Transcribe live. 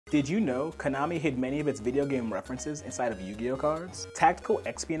Did you know Konami hid many of its video game references inside of Yu-Gi-Oh cards? Tactical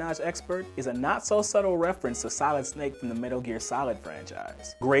Espionage Expert is a not-so-subtle reference to Solid Snake from the Metal Gear Solid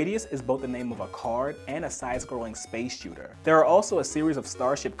franchise. Gradius is both the name of a card and a side-scrolling space shooter. There are also a series of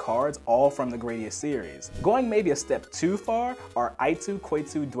Starship cards, all from the Gradius series. Going maybe a step too far are Aitu,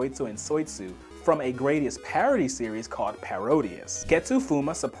 Koitsu, Doitsu, and Soitsu, from a Gradius parody series called Parodius. Getsu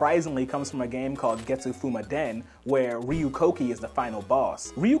Fuma surprisingly comes from a game called Getsu Fuma Den, where Ryu Koki is the final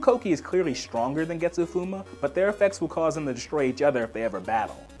boss. Ryu Koki is clearly stronger than Getsu Fuma, but their effects will cause them to destroy each other if they ever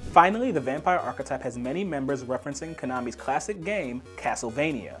battle. Finally, the vampire archetype has many members referencing Konami's classic game,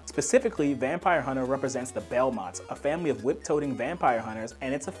 Castlevania. Specifically, Vampire Hunter represents the Belmonts, a family of whip-toting vampire hunters,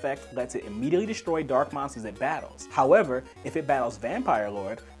 and its effect lets it immediately destroy dark monsters it battles. However, if it battles Vampire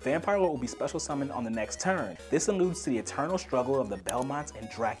Lord will be special summoned on the next turn. This alludes to the eternal struggle of the Belmonts and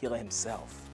Dracula himself.